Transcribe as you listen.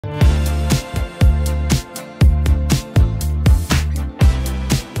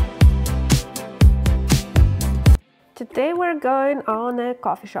Today we're going on a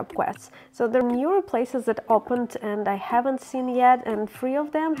coffee shop quest. So there are newer places that opened and I haven't seen yet, and 3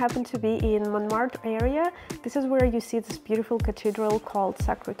 of them happen to be in Montmartre area. This is where you see this beautiful cathedral called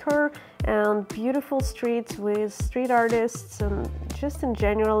Sacré-Cœur and beautiful streets with street artists and just in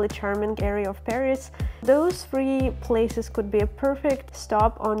general a charming area of Paris. Those 3 places could be a perfect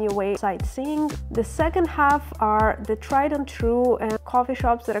stop on your way sightseeing. The second half are the tried and true coffee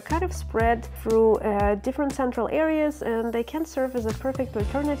shops that are kind of spread through different central areas, and they can serve as a perfect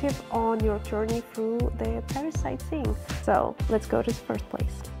alternative on your journey through the Paris sightseeing. So let's go to the first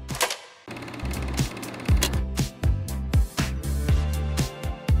place.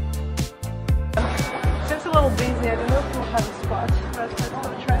 It's a little busy. I don't know if we'll have a spot, but let's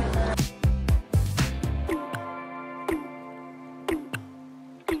go try.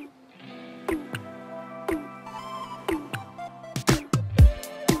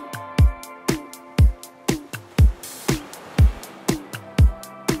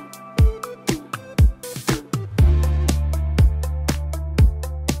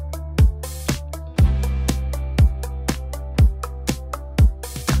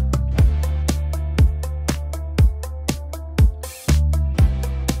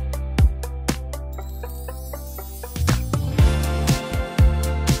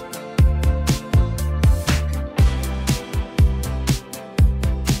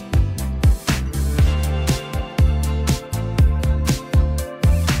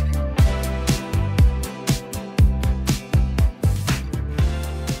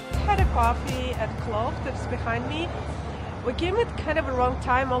 Coffee at Clove that's behind me. We came at kind of a wrong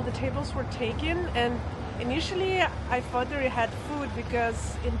time. All the tables were taken, and initially I thought they had food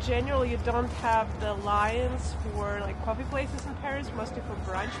because in general you don't have the lines for like coffee places in Paris, mostly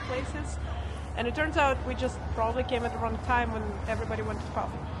for brunch places. And it turns out we just probably came at the wrong time when everybody wanted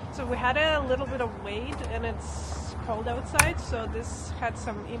coffee. So we had a little bit of wait, and it's cold outside, so this had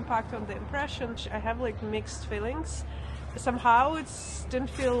some impact on the impression. I have like mixed feelings. Somehow it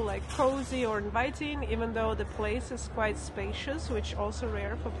didn't feel like cozy or inviting, even though the place is quite spacious, which also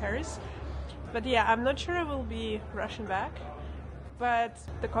rare for Paris. But yeah, I'm not sure I will be rushing back, but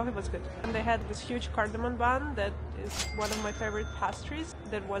the coffee was good. And they had this huge cardamom bun that is one of my favorite pastries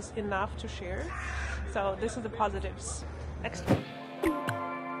that was enough to share. So this is the positives. Next one.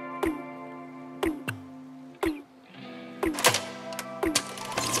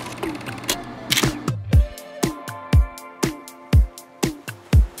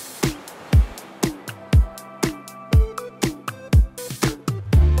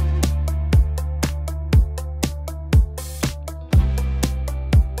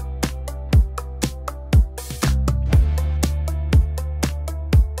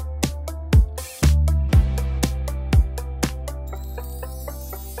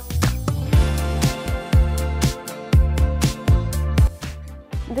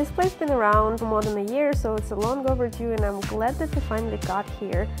 This place has been around for more than a year, so it's a long overdue, and I'm glad that they finally got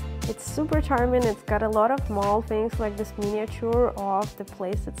here. It's super charming. It's got a lot of small things like this miniature of the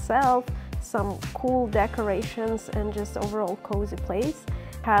place itself, some cool decorations, and just overall cozy place.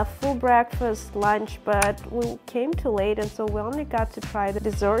 Have full breakfast, lunch, but we came too late, and so we only got to try the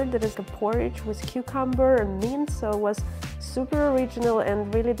dessert that is a porridge with cucumber and mint, so it was super original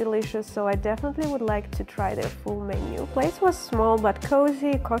and really delicious, so I definitely would like to try their full menu. The place was small but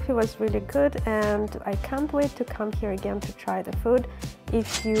cozy, coffee was really good, and I can't wait to come here again to try the food.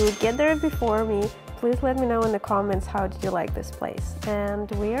 If you get there before me, please let me know in the comments how did you like this place. And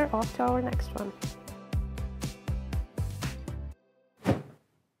we are off to our next one.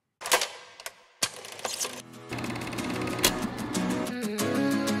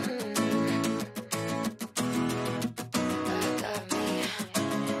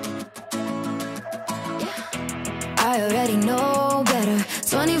 I already know better.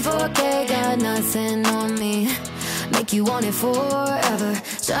 24K got nothing on me. Make you want it forever.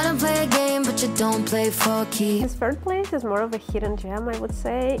 Try to play a game, but you don't play for keeps. This third place is more of a hidden gem, I would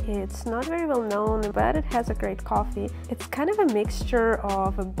say. It's not very well known, but it has a great coffee. It's kind of a mixture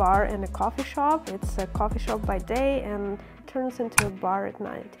of a bar and a coffee shop. It's a coffee shop by day and turns into a bar at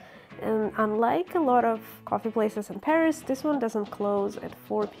night. And unlike a lot of coffee places in Paris, this one doesn't close at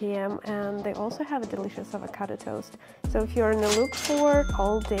 4 p.m. and they also have a delicious avocado toast. So if you're in the look for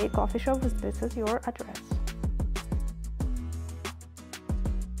all-day coffee shop, this is your address.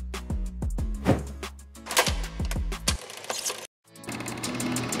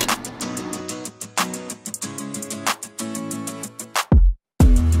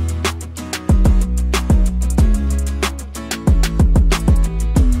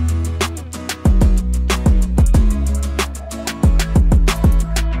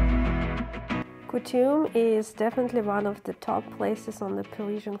 Coutume is definitely one of the top places on the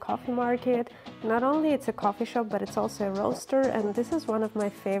Parisian coffee market. Not only it's a coffee shop, but it's also a roaster, and this is one of my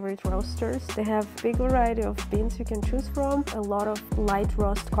favorite roasters. They have a big variety of beans you can choose from, a lot of light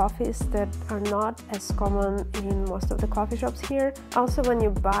roast coffees that are not as common in most of the coffee shops here. Also, when you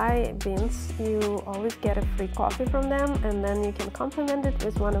buy beans, you always get a free coffee from them, and then you can complement it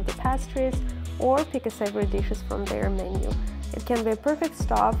with one of the pastries or pick a savory dishes from their menu. It can be a perfect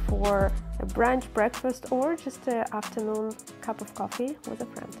stop for a brunch, breakfast, or just an afternoon cup of coffee with a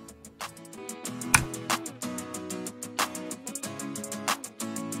friend.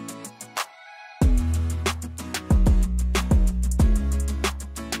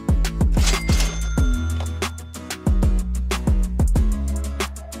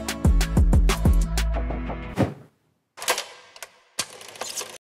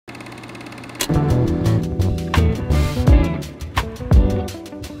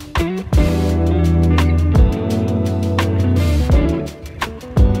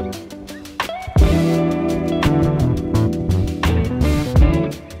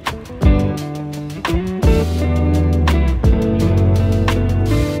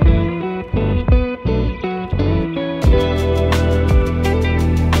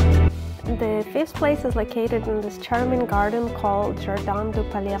 This place is located in this charming garden called Jardin du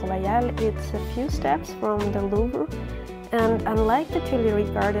Palais Royal. It's a few steps from the Louvre, and unlike the Tuileries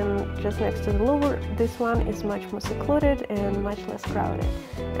garden just next to the Louvre, this one is much more secluded and much less crowded.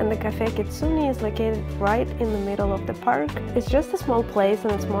 And the Café Kitsune is located right in the middle of the park. It's just a small place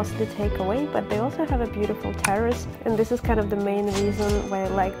and it's mostly takeaway, but they also have a beautiful terrace, and this is kind of the main reason why I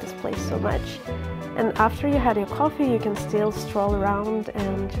like this place so much. And after you had your coffee, you can still stroll around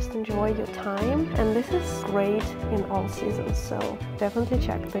and just enjoy your time. And this is great in all seasons, so definitely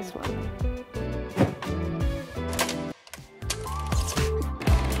check this one.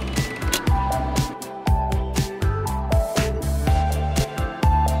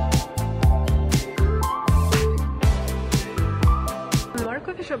 The Noir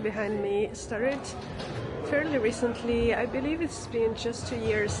coffee shop behind me started fairly recently. I believe it's been just 2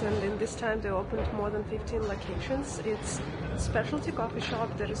 years, and in this time they opened more than 15 locations. It's a specialty coffee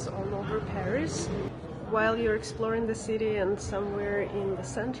shop that is all over Paris. While you're exploring the city and somewhere in the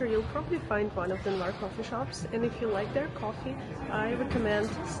center, you'll probably find one of the Noir coffee shops. And if you like their coffee, I recommend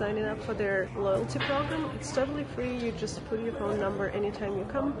signing up for their loyalty program. It's totally free. You just put your phone number anytime you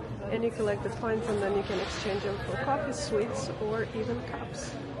come and you collect the points, and then you can exchange them for coffee, sweets, or even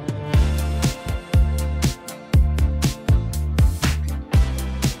cups.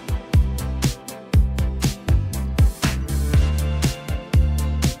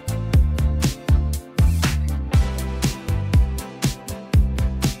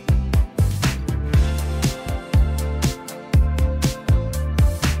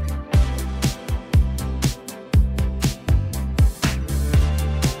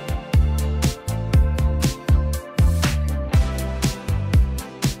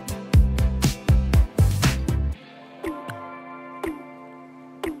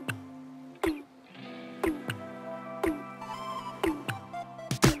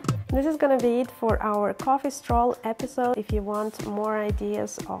 This is gonna be it for our coffee stroll episode. If you want more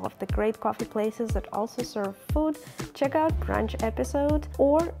ideas of the great coffee places that also serve food, check out brunch episode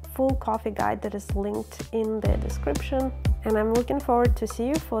or full coffee guide that is linked in the description. And I'm looking forward to see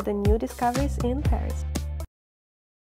you for the new discoveries in Paris.